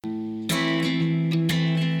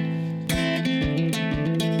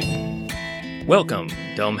Welcome,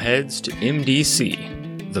 dumbheads, to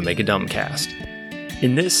MDC, the Make a Dumbcast.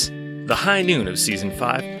 In this, the high noon of Season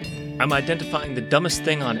 5, I'm identifying the dumbest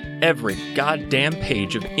thing on every goddamn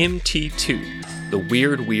page of MT2, The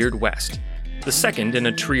Weird Weird West, the second in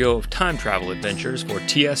a trio of time travel adventures for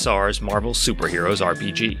TSR's Marvel Superheroes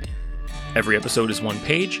RPG. Every episode is one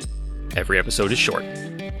page, every episode is short.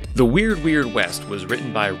 The Weird Weird West was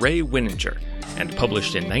written by Ray Winninger and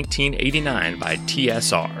published in 1989 by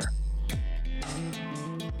TSR.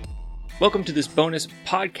 Welcome to this bonus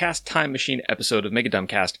podcast time machine episode of Make a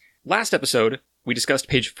Dumbcast. Last episode, we discussed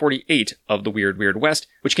page 48 of The Weird Weird West,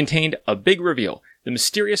 which contained a big reveal. The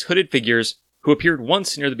mysterious hooded figures, who appeared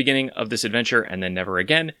once near the beginning of this adventure and then never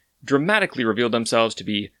again, dramatically revealed themselves to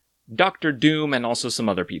be Dr. Doom and also some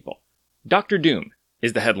other people. Dr. Doom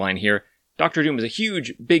is the headline here. Dr. Doom is a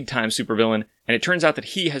huge, big-time supervillain, and it turns out that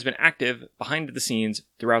he has been active behind the scenes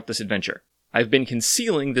throughout this adventure. I've been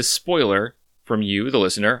concealing this spoiler from you, the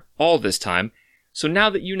listener, all this time, so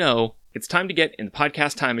now that you know, it's time to get in the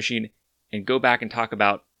podcast time machine and go back and talk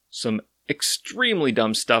about some extremely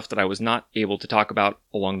dumb stuff that I was not able to talk about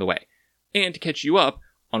along the way, and to catch you up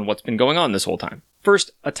on what's been going on this whole time.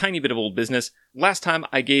 First, a tiny bit of old business. Last time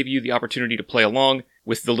I gave you the opportunity to play along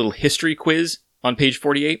with the little history quiz on page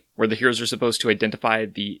 48, where the heroes are supposed to identify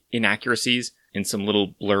the inaccuracies in some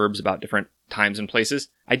little blurbs about different times and places.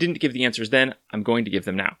 I didn't give the answers then, I'm going to give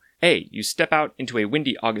them now. A. You step out into a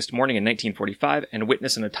windy August morning in 1945 and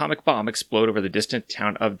witness an atomic bomb explode over the distant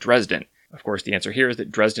town of Dresden. Of course, the answer here is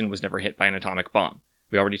that Dresden was never hit by an atomic bomb.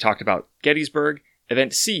 We already talked about Gettysburg.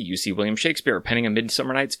 Event C. You see William Shakespeare penning A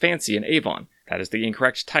Midsummer Night's Fancy in Avon. That is the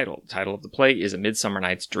incorrect title. The title of the play is A Midsummer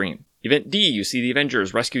Night's Dream. Event D. You see the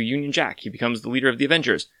Avengers rescue Union Jack. He becomes the leader of the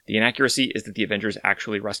Avengers. The inaccuracy is that the Avengers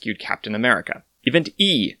actually rescued Captain America. Event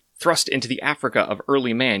E. Thrust into the Africa of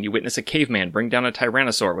early man, you witness a caveman bring down a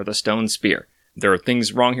tyrannosaur with a stone spear. There are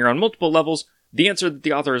things wrong here on multiple levels. The answer that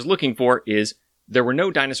the author is looking for is, there were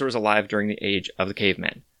no dinosaurs alive during the age of the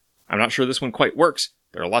cavemen. I'm not sure this one quite works.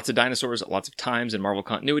 There are lots of dinosaurs at lots of times in Marvel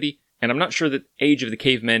continuity, and I'm not sure that age of the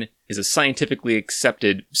cavemen is a scientifically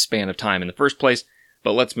accepted span of time in the first place,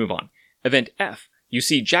 but let's move on. Event F. You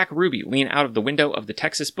see Jack Ruby lean out of the window of the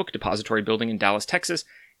Texas Book Depository building in Dallas, Texas,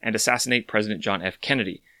 and assassinate President John F.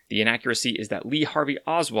 Kennedy. The inaccuracy is that Lee Harvey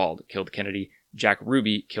Oswald killed Kennedy, Jack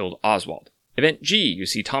Ruby killed Oswald. Event G. You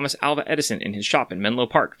see Thomas Alva Edison in his shop in Menlo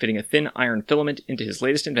Park fitting a thin iron filament into his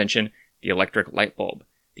latest invention, the electric light bulb.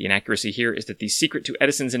 The inaccuracy here is that the secret to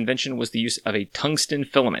Edison's invention was the use of a tungsten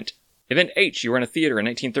filament. Event H. You were in a theater in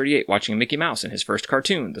 1938 watching Mickey Mouse in his first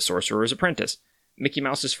cartoon, The Sorcerer's Apprentice. Mickey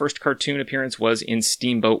Mouse's first cartoon appearance was in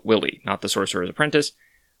Steamboat Willie, not The Sorcerer's Apprentice.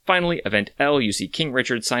 Finally, Event L. You see King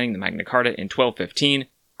Richard signing the Magna Carta in 1215,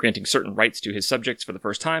 granting certain rights to his subjects for the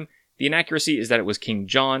first time. The inaccuracy is that it was King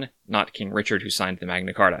John, not King Richard, who signed the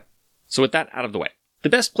Magna Carta. So with that out of the way, the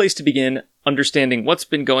best place to begin understanding what's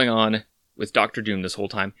been going on with Dr. Doom this whole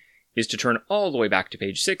time is to turn all the way back to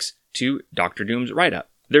page 6 to Dr. Doom's write-up.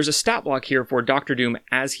 There's a stat block here for Dr. Doom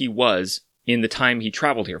as he was in the time he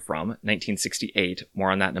traveled here from, 1968, more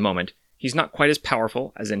on that in a moment. He's not quite as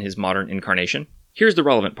powerful as in his modern incarnation. Here's the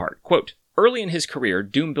relevant part. Quote, early in his career,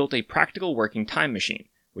 Doom built a practical working time machine,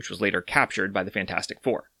 which was later captured by the Fantastic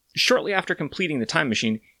Four. Shortly after completing the time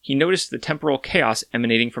machine, he noticed the temporal chaos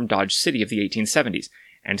emanating from Dodge City of the 1870s,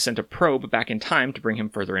 and sent a probe back in time to bring him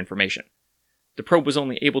further information. The probe was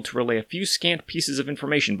only able to relay a few scant pieces of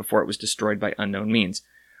information before it was destroyed by unknown means,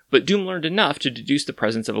 but Doom learned enough to deduce the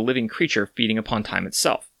presence of a living creature feeding upon time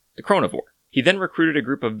itself, the Chronovore. He then recruited a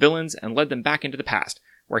group of villains and led them back into the past,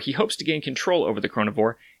 where he hopes to gain control over the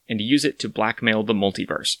Chronovore and to use it to blackmail the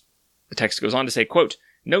multiverse. The text goes on to say, quote,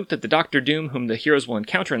 note that the Dr. Doom whom the heroes will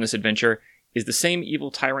encounter in this adventure is the same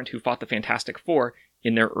evil tyrant who fought the Fantastic Four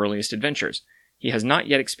in their earliest adventures. He has not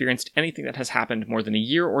yet experienced anything that has happened more than a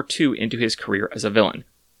year or two into his career as a villain.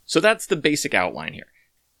 So that's the basic outline here.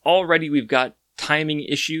 Already we've got timing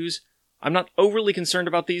issues. I'm not overly concerned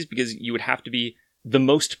about these because you would have to be the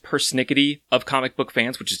most persnickety of comic book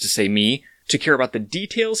fans, which is to say me, to care about the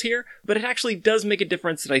details here, but it actually does make a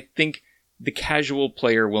difference that I think the casual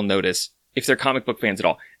player will notice if they're comic book fans at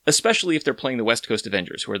all, especially if they're playing the West Coast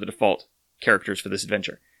Avengers, who are the default characters for this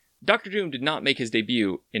adventure. Dr. Doom did not make his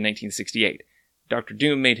debut in 1968. Dr.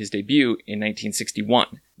 Doom made his debut in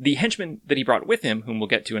 1961. The henchmen that he brought with him, whom we'll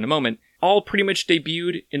get to in a moment, all pretty much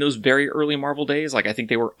debuted in those very early Marvel days. Like, I think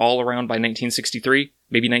they were all around by 1963,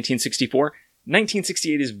 maybe 1964.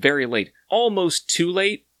 1968 is very late. Almost too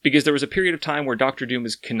late, because there was a period of time where Dr. Doom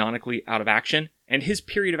is canonically out of action, and his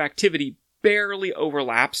period of activity barely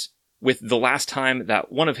overlaps with the last time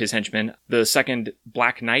that one of his henchmen, the second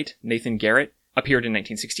Black Knight, Nathan Garrett, appeared in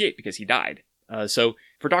 1968 because he died. So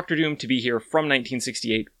for Doctor Doom to be here from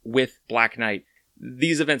 1968 with Black Knight,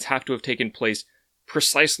 these events have to have taken place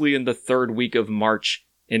precisely in the third week of March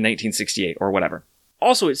in 1968 or whatever.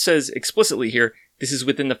 Also, it says explicitly here, this is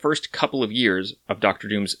within the first couple of years of Doctor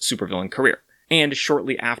Doom's supervillain career, and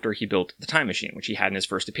shortly after he built the Time Machine, which he had in his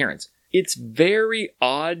first appearance. It's very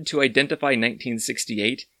odd to identify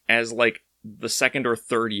 1968 as like the second or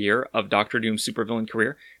third year of Doctor Doom's supervillain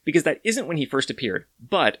career, because that isn't when he first appeared.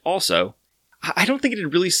 But also, I don't think it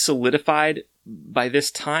had really solidified by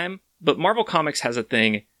this time, but Marvel Comics has a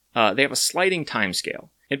thing, they have a sliding time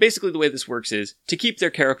scale. And basically the way this works is, to keep their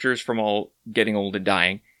characters from all getting old and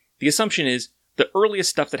dying, the assumption is the earliest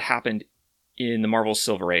stuff that happened in the Marvel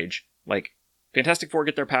Silver Age, like Fantastic Four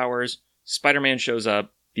get their powers, Spider-Man shows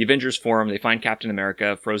up, the Avengers form, they find Captain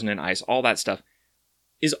America, frozen in ice, all that stuff,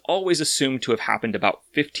 is always assumed to have happened about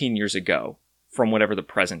 15 years ago from whatever the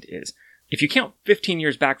present is. If you count 15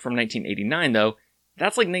 years back from 1989, though,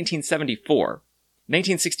 that's like 1974.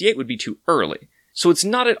 1968 would be too early. So it's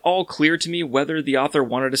not at all clear to me whether the author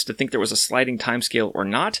wanted us to think there was a sliding timescale or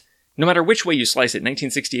not. No matter which way you slice it,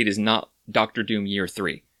 1968 is not Doctor Doom Year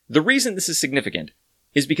 3. The reason this is significant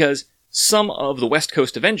is because some of the West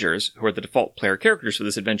Coast Avengers, who are the default player characters for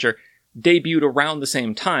this adventure, debuted around the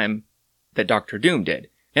same time that Doctor Doom did.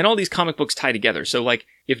 And all these comic books tie together. So, like,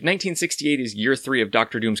 if 1968 is Year 3 of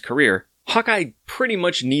Doctor Doom's career, Hawkeye pretty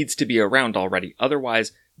much needs to be around already.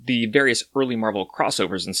 Otherwise, the various early Marvel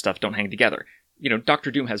crossovers and stuff don't hang together. You know,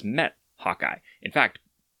 Doctor Doom has met Hawkeye. In fact,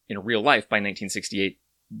 in real life, by 1968,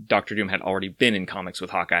 Doctor Doom had already been in comics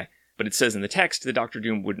with Hawkeye. But it says in the text that Doctor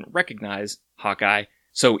Doom wouldn't recognize Hawkeye.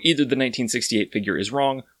 So either the 1968 figure is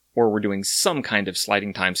wrong, or we're doing some kind of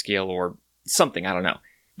sliding timescale or something, I don't know.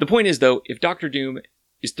 The point is, though, if Doctor Doom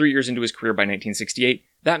is 3 years into his career by 1968,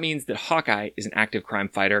 that means that Hawkeye is an active crime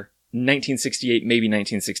fighter 1968, maybe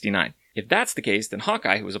 1969. If that's the case, then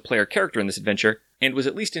Hawkeye, who was a player character in this adventure, and was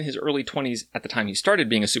at least in his early 20s at the time he started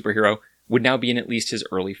being a superhero, would now be in at least his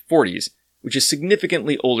early 40s, which is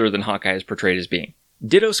significantly older than Hawkeye is portrayed as being.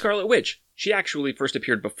 Ditto Scarlet Witch. She actually first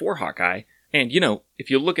appeared before Hawkeye, and, you know, if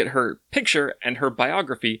you look at her picture and her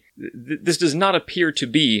biography, this does not appear to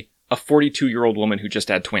be a 42-year-old woman who just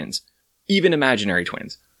had twins. Even imaginary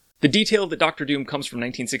twins. The detail that Doctor Doom comes from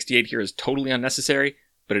 1968 here is totally unnecessary,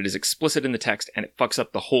 but it is explicit in the text and it fucks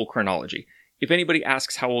up the whole chronology. If anybody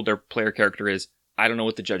asks how old their player character is, I don't know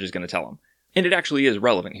what the judge is going to tell them. And it actually is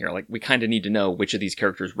relevant here, like we kind of need to know which of these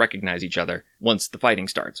characters recognize each other once the fighting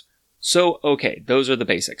starts. So, okay, those are the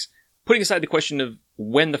basics. Putting aside the question of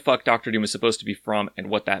when the fuck Doctor Doom is supposed to be from and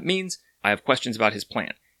what that means, I have questions about his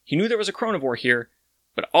plan. He knew there was a chronivore here,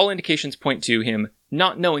 but all indications point to him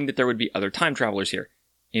not knowing that there would be other time travelers here.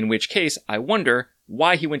 In which case, I wonder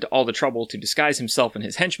why he went to all the trouble to disguise himself and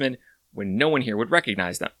his henchmen when no one here would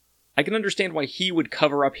recognize them. I can understand why he would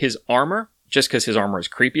cover up his armor, just because his armor is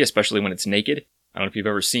creepy, especially when it's naked. I don't know if you've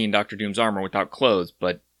ever seen Doctor Doom's armor without clothes,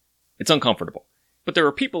 but it's uncomfortable. But there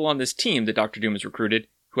are people on this team that Doctor Doom has recruited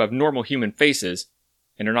who have normal human faces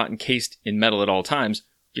and are not encased in metal at all times.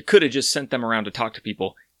 You could have just sent them around to talk to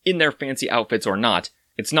people in their fancy outfits or not.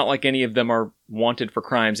 It's not like any of them are wanted for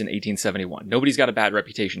crimes in 1871. Nobody's got a bad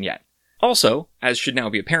reputation yet. Also, as should now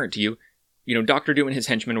be apparent to you, Doctor Doom and his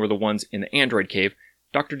henchmen were the ones in the android cave.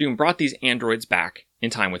 Dr. Doom brought these androids back in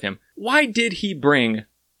time with him. Why did he bring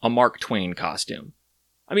a Mark Twain costume?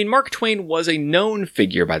 I mean, Mark Twain was a known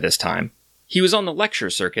figure by this time. He was on the lecture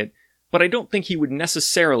circuit, but I don't think he would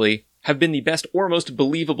necessarily have been the best or most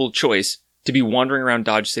believable choice to be wandering around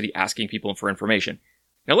Dodge City asking people for information.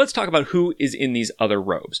 Now let's talk about who is in these other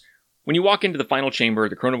robes. When you walk into the final chamber,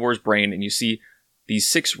 the Chronovore's brain, and you see these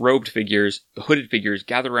 6 robed figures, the hooded figures,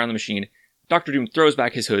 gathered around the machine, Dr. Doom throws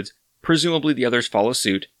back his hoods. Presumably the others follow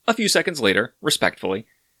suit a few seconds later, respectfully.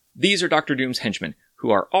 These are Dr. Doom's henchmen,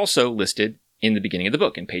 who are also listed in the beginning of the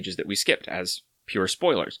book in pages that we skipped as pure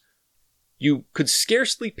spoilers. You could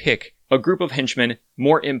scarcely pick a group of henchmen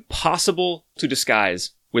more impossible to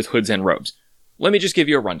disguise with hoods and robes. Let me just give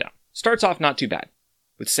you a rundown. Starts off not too bad,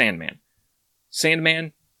 with Sandman.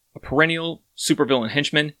 Sandman, a perennial supervillain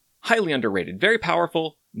henchman, highly underrated, very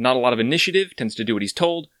powerful, not a lot of initiative, tends to do what he's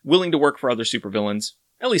told, willing to work for other supervillains,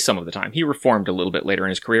 at least some of the time. He reformed a little bit later in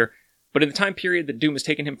his career, but in the time period that Doom has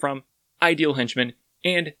taken him from, ideal henchman,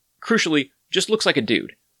 and, crucially, just looks like a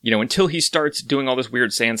dude. Until he starts doing all this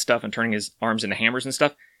weird sand stuff and turning his arms into hammers and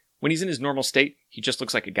stuff, when he's in his normal state, he just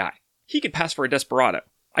looks like a guy. He could pass for a desperado.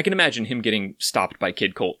 I can imagine him getting stopped by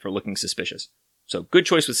Kid Colt for looking suspicious. So, good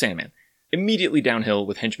choice with Sandman. Immediately downhill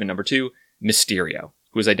with henchman number 2, Mysterio,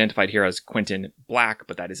 who is identified here as Quentin Black,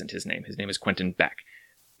 but that isn't his name. His name is Quentin Beck.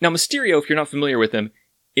 Now, Mysterio, if you're not familiar with him,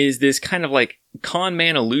 is this kind of like con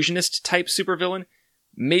man illusionist type supervillain.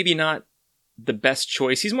 Maybe not the best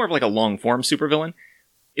choice. He's more of like a long form supervillain.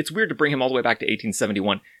 It's weird to bring him all the way back to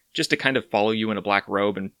 1871 just to kind of follow you in a black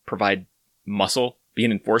robe and provide muscle, be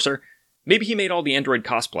an enforcer. Maybe he made all the android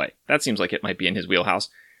cosplay. That seems like it might be in his wheelhouse.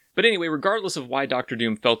 But anyway, regardless of why Dr.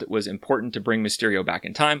 Doom felt it was important to bring Mysterio back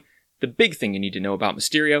in time, the big thing you need to know about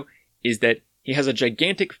Mysterio is that he has a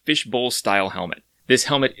gigantic fishbowl-style helmet. This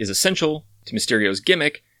helmet is essential to Mysterio's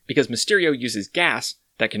gimmick because Mysterio uses gas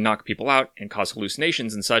that can knock people out and cause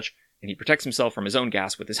hallucinations and such, and he protects himself from his own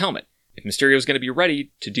gas with his helmet. If Mysterio is going to be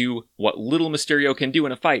ready to do what little Mysterio can do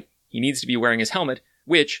in a fight, he needs to be wearing his helmet,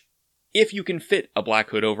 which, if you can fit a black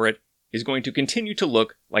hood over it, is going to continue to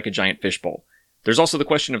look like a giant fishbowl. There's also the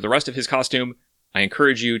question of the rest of his costume. I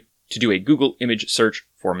encourage you to do a Google image search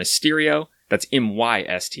for Mysterio. That's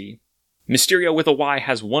M-Y-S-T. Mysterio with a Y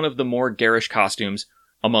has one of the more garish costumes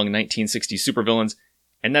among 1960s supervillains,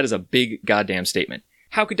 and that is a big goddamn statement.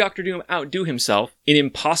 How could Dr. Doom outdo himself in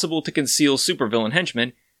impossible-to-conceal supervillain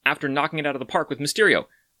henchman after knocking it out of the park with Mysterio?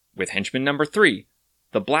 With henchman number 3,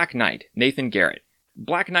 the Black Knight, Nathan Garrett.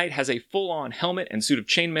 Black Knight has a full-on helmet and suit of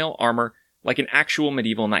chainmail armor like an actual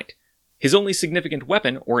medieval knight. His only significant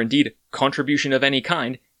weapon, or indeed contribution of any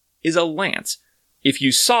kind, is a lance. If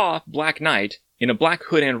you saw Black Knight in a black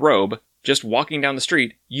hood and robe just walking down the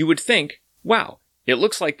street, you would think, wow, it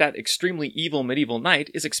looks like that extremely evil medieval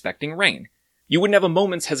knight is expecting rain. You wouldn't have a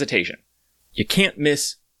moment's hesitation. You can't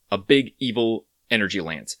miss a big evil energy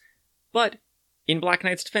lance. But in Black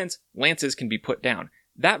Knight's defense, lances can be put down.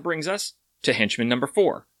 That brings us to henchman number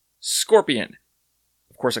 4, Scorpion.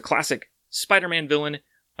 Of course, a classic Spider-Man villain,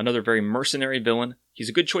 another very mercenary villain. He's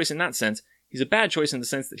a good choice in that sense. He's a bad choice in the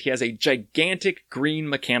sense that he has a gigantic green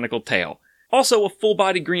mechanical tail. Also a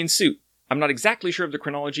full-body green suit. I'm not exactly sure of the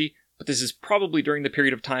chronology, but this is probably during the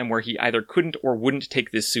period of time where he either couldn't or wouldn't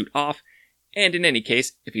take this suit off. And in any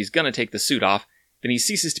case, if he's gonna take the suit off, then he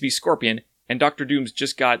ceases to be Scorpion, and Dr. Doom's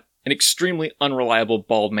just got an extremely unreliable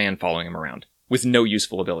bald man following him around, with no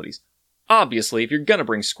useful abilities. Obviously, if you're gonna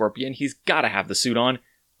bring Scorpion, he's gotta have the suit on,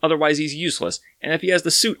 otherwise he's useless. And if he has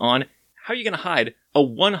the suit on, how are you gonna hide a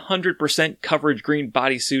 100% coverage green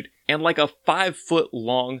bodysuit and like a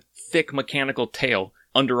 5-foot-long, thick mechanical tail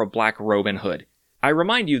under a black robe and hood? I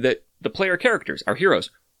remind you that the player characters, our heroes,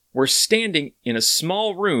 were standing in a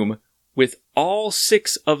small room with all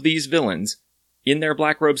 6 of these villains in their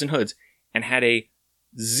black robes and hoods, and had a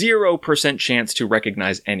 0% chance to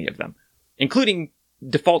recognize any of them, including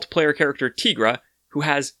default player character Tigra, who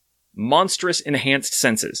has monstrous enhanced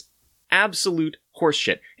senses. Absolute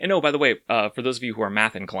horseshit. And oh, by the way, for those of you who are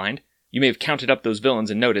math inclined, you may have counted up those villains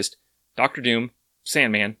and noticed Dr. Doom,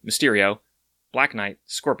 Sandman, Mysterio, Black Knight,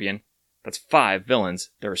 Scorpion. That's 5 villains.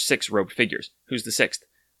 There are 6 robed figures. Who's the 6th?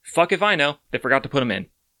 Fuck if I know. They forgot to put him in.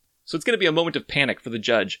 So it's going to be a moment of panic for the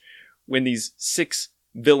judge when these 6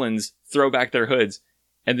 villains throw back their hoods,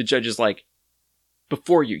 and the judge is like,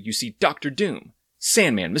 before you, you see Dr. Doom,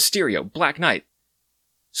 Sandman, Mysterio, Black Knight,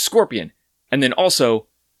 Scorpion, and then also,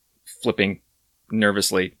 flipping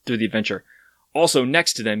nervously through the adventure, also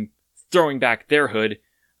next to them, throwing back their hood,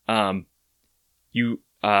 actually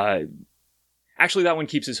that one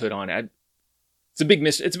keeps his hood on. It's a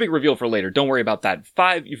big reveal for later. Don't worry about that.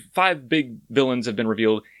 5 big villains have been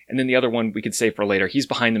revealed, and then the other one we could save for later. He's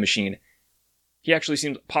behind the machine. He actually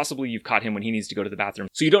seems, possibly you've caught him when he needs to go to the bathroom.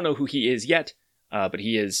 So you don't know who he is yet, but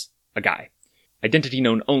he is a guy. Identity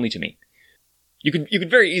known only to me. You could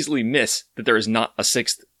very easily miss that there is not a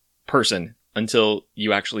 6th person until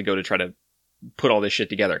you actually go to try to put all this shit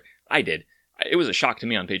together. I did. It was a shock to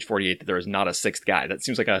me on page 48 that there was not a 6th guy. That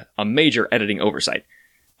seems like a major editing oversight.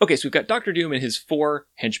 Okay, so we've got Dr. Doom and his 4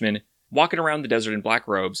 henchmen walking around the desert in black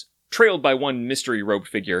robes, trailed by one mystery robed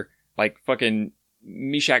figure, like fucking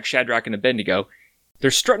Meshach, Shadrach, and Abednego.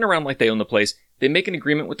 They're strutting around like they own the place. They make an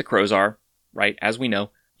agreement with the Crozar, right, as we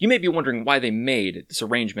know. You may be wondering why they made this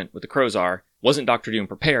arrangement with the Crozar. Wasn't Dr. Doom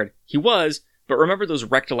prepared? He was, but remember those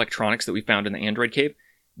wrecked electronics that we found in the android cave?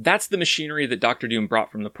 That's the machinery that Dr. Doom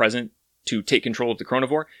brought from the present to take control of the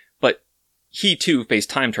Chronovore, but he too faced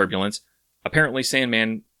time turbulence. Apparently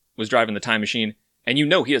Sandman was driving the time machine, and you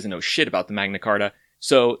know he doesn't know shit about the Magna Carta,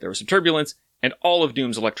 so there was some turbulence, and all of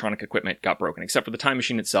Doom's electronic equipment got broken, except for the time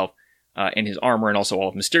machine itself, and his armor, and also all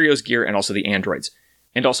of Mysterio's gear, and also the androids,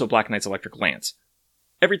 and also Black Knight's electric lance.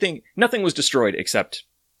 Nothing was destroyed except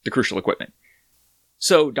the crucial equipment.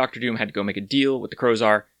 So Dr. Doom had to go make a deal with the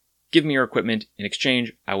Crozar. Give me your equipment. In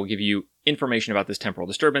exchange, I will give you information about this temporal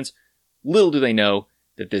disturbance. Little do they know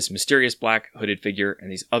that this mysterious black hooded figure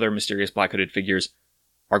and these other mysterious black hooded figures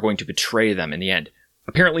are going to betray them in the end.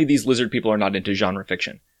 Apparently these lizard people are not into genre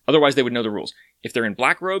fiction. Otherwise, they would know the rules. If they're in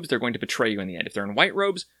black robes, they're going to betray you in the end. If they're in white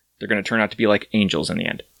robes, they're going to turn out to be like angels in the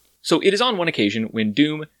end. So it is on one occasion when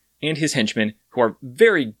Doom and his henchmen, who are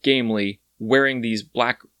very gamely wearing these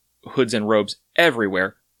black hoods and robes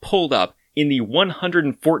everywhere, pulled up in the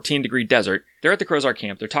 114-degree desert. They're at the Crozar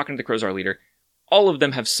camp. They're talking to the Crozar leader. All of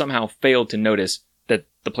them have somehow failed to notice that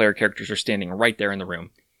the player characters are standing right there in the room.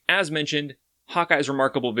 As mentioned, Hawkeye's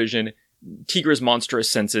remarkable vision, Tigra's monstrous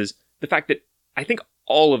senses, the fact that I think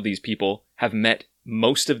all of these people have met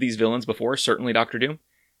most of these villains before, certainly Dr. Doom.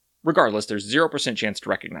 Regardless, there's 0% chance to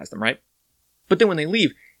recognize them, right? But then when they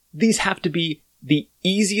leave, these have to be the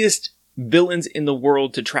easiest villains in the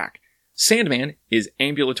world to track. Sandman is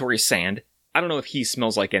ambulatory sand. I don't know if he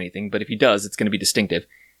smells like anything, but if he does, it's going to be distinctive.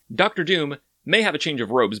 Dr. Doom may have a change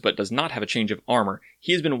of robes, but does not have a change of armor.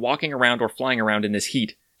 He has been walking around or flying around in this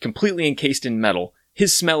heat, completely encased in metal.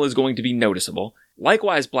 His smell is going to be noticeable.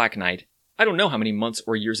 Likewise, Black Knight. I don't know how many months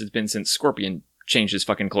or years it's been since Scorpion changed his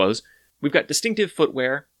fucking clothes. We've got distinctive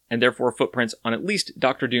footwear, and therefore footprints on at least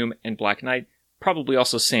Dr. Doom and Black Knight, probably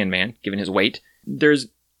also Sandman, given his weight. There's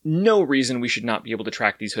no reason we should not be able to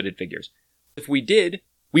track these hooded figures. If we did,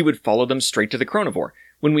 we would follow them straight to the Chronovore.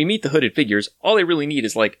 When we meet the hooded figures, all they really need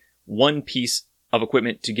is like one piece of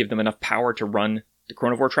equipment to give them enough power to run the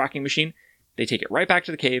Chronovore tracking machine. They take it right back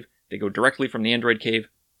to the cave. They go directly from the android cave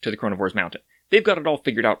to the Chronovore's mountain. They've got it all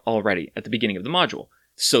figured out already at the beginning of the module,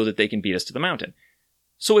 so that they can beat us to the mountain.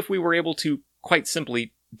 So if we were able to quite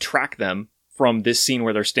simply track them from this scene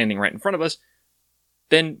where they're standing right in front of us,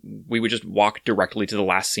 then we would just walk directly to the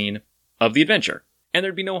last scene of the adventure. And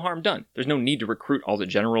there'd be no harm done. There's no need to recruit all the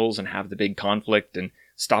generals and have the big conflict and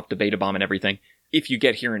stop the beta bomb and everything. If you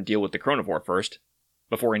get here and deal with the Chronovore first,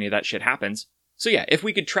 before any of that shit happens. So yeah, if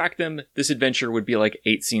we could track them, this adventure would be like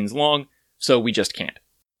 8 scenes long, so we just can't.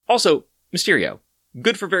 Also, Mysterio.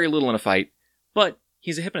 Good for very little in a fight, but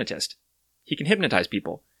he's a hypnotist. He can hypnotize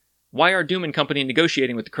people. Why are Doom and company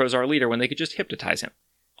negotiating with the Crozar leader when they could just hypnotize him?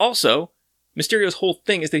 Also, Mysterio's whole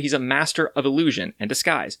thing is that he's a master of illusion and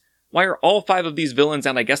disguise. Why are all 5 of these villains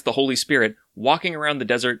and I guess the Holy Spirit walking around the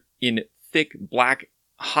desert in thick, black,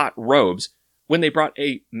 hot robes when they brought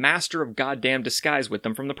a master of goddamn disguise with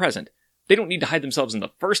them from the present? They don't need to hide themselves in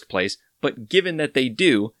the first place, but given that they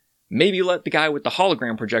do, maybe let the guy with the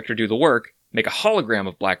hologram projector do the work, make a hologram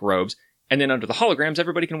of black robes, and then under the holograms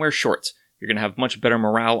everybody can wear shorts. You're going to have much better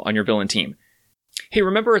morale on your villain team. Hey,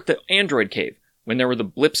 remember at the android cave, when there were the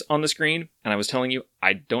blips on the screen, and I was telling you,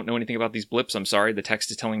 I don't know anything about these blips, I'm sorry, the text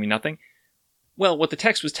is telling me nothing? Well, what the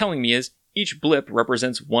text was telling me is, each blip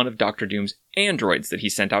represents one of Dr. Doom's androids that he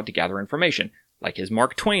sent out to gather information, like his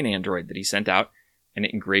Mark Twain android that he sent out, and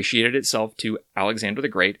it ingratiated itself to Alexander the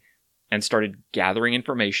Great, and started gathering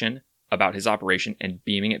information about his operation and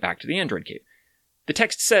beaming it back to the android cave. The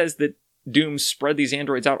text says that Doom spread these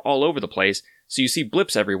androids out all over the place, so you see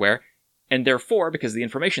blips everywhere, and therefore, because of the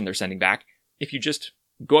information they're sending back, if you just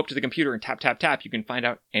go up to the computer and tap, tap, tap, you can find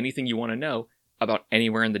out anything you want to know about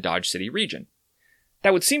anywhere in the Dodge City region.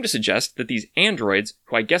 That would seem to suggest that these androids,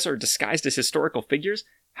 who I guess are disguised as historical figures,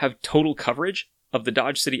 have total coverage of the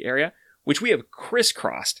Dodge City area, which we have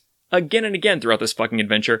crisscrossed again and again throughout this fucking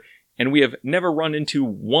adventure, and we have never run into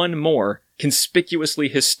one more conspicuously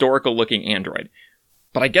historical-looking android.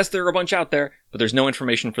 But I guess there are a bunch out there, but there's no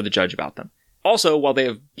information for the judge about them. Also, while they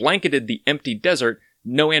have blanketed the empty desert,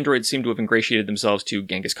 no androids seem to have ingratiated themselves to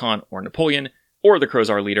Genghis Khan or Napoleon, or the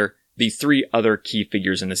Crozar leader, the 3 other key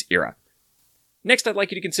figures in this era. Next, I'd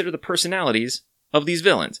like you to consider the personalities of these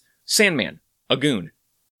villains. Sandman, a goon.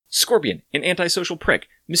 Scorpion, an antisocial prick.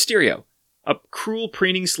 Mysterio, a cruel,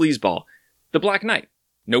 preening sleazeball. The Black Knight,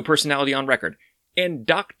 no personality on record. And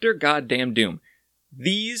Dr. Goddamn Doom.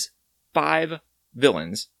 These 5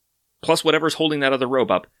 villains, plus whatever's holding that other robe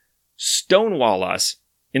up, stonewall us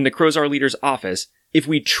in the Crozar leader's office if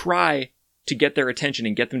we try to get their attention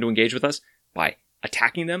and get them to engage with us by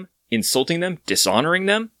attacking them, insulting them, dishonoring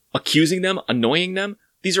them, accusing them, annoying them.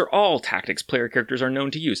 These are all tactics player characters are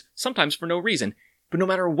known to use, sometimes for no reason. But no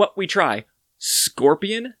matter what we try,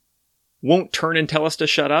 Scorpion won't turn and tell us to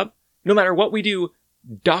shut up. No matter what we do,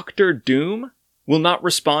 Dr. Doom will not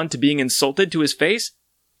respond to being insulted to his face.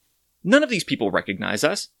 None of these people recognize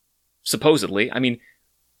us, supposedly. I mean,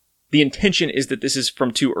 the intention is that this is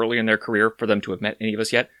from too early in their career for them to have met any of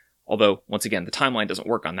us yet. Although, once again, the timeline doesn't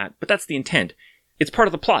work on that, but that's the intent. It's part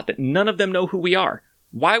of the plot that none of them know who we are.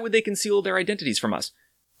 Why would they conceal their identities from us?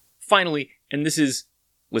 Finally, and this is,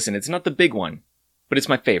 listen, it's not the big one, but it's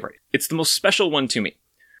my favorite. It's the most special one to me.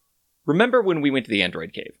 Remember when we went to the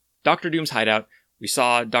android cave? Dr. Doom's hideout. We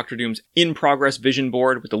saw Dr. Doom's in-progress vision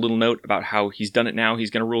board with a little note about how he's done it now,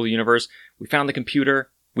 he's going to rule the universe. We found the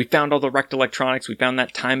computer We found all the wrecked electronics. We found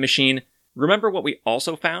that time machine. Remember what we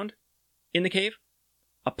also found in the cave?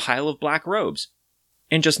 A pile of black robes.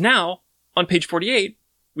 And just now, on page 48,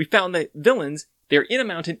 we found the villains. They're in a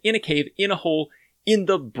mountain, in a cave, in a hole, in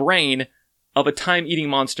the brain of a time-eating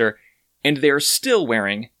monster, and they're still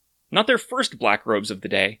wearing, not their first black robes of the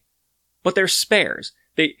day, but their spares.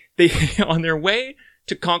 They on their way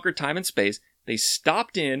to conquer time and space, they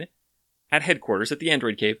stopped in at headquarters at the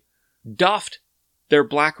Android Cave, doffed their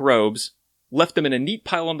black robes, left them in a neat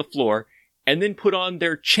pile on the floor, and then put on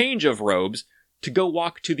their change of robes to go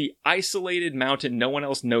walk to the isolated mountain no one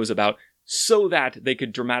else knows about so that they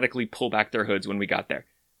could dramatically pull back their hoods when we got there.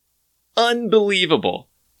 Unbelievable.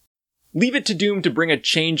 Leave it to Doom to bring a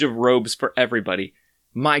change of robes for everybody.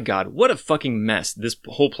 My God, what a fucking mess this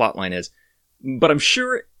whole plotline is. But I'm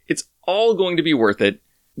sure it's all going to be worth it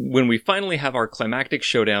when we finally have our climactic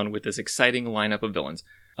showdown with this exciting lineup of villains.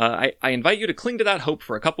 I invite you to cling to that hope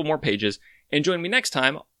for a couple more pages and join me next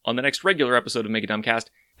time on the next regular episode of Mega Dumbcast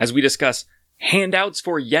as we discuss handouts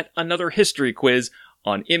for yet another history quiz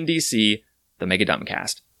on MDC, the Mega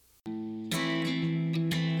Dumbcast.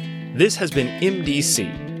 This has been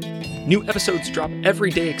MDC. New episodes drop every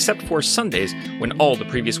day except for Sundays, when all the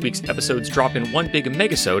previous week's episodes drop in one big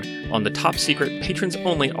megasode on the top-secret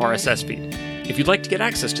patrons-only RSS feed. If you'd like to get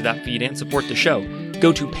access to that feed and support the show,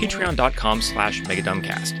 go to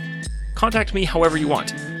patreon.com/megadumbcast. Contact me however you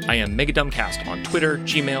want. I am Megadumbcast on Twitter,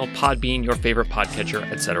 Gmail, Podbean, your favorite podcatcher,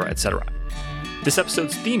 etc., etc. This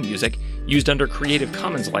episode's theme music, used under Creative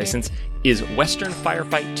Commons license, is Western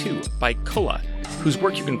Firefight 2 by Kulla, whose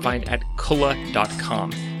work you can find at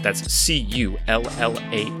kulla.com. That's Cullah.com.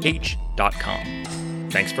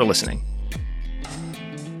 Thanks for listening.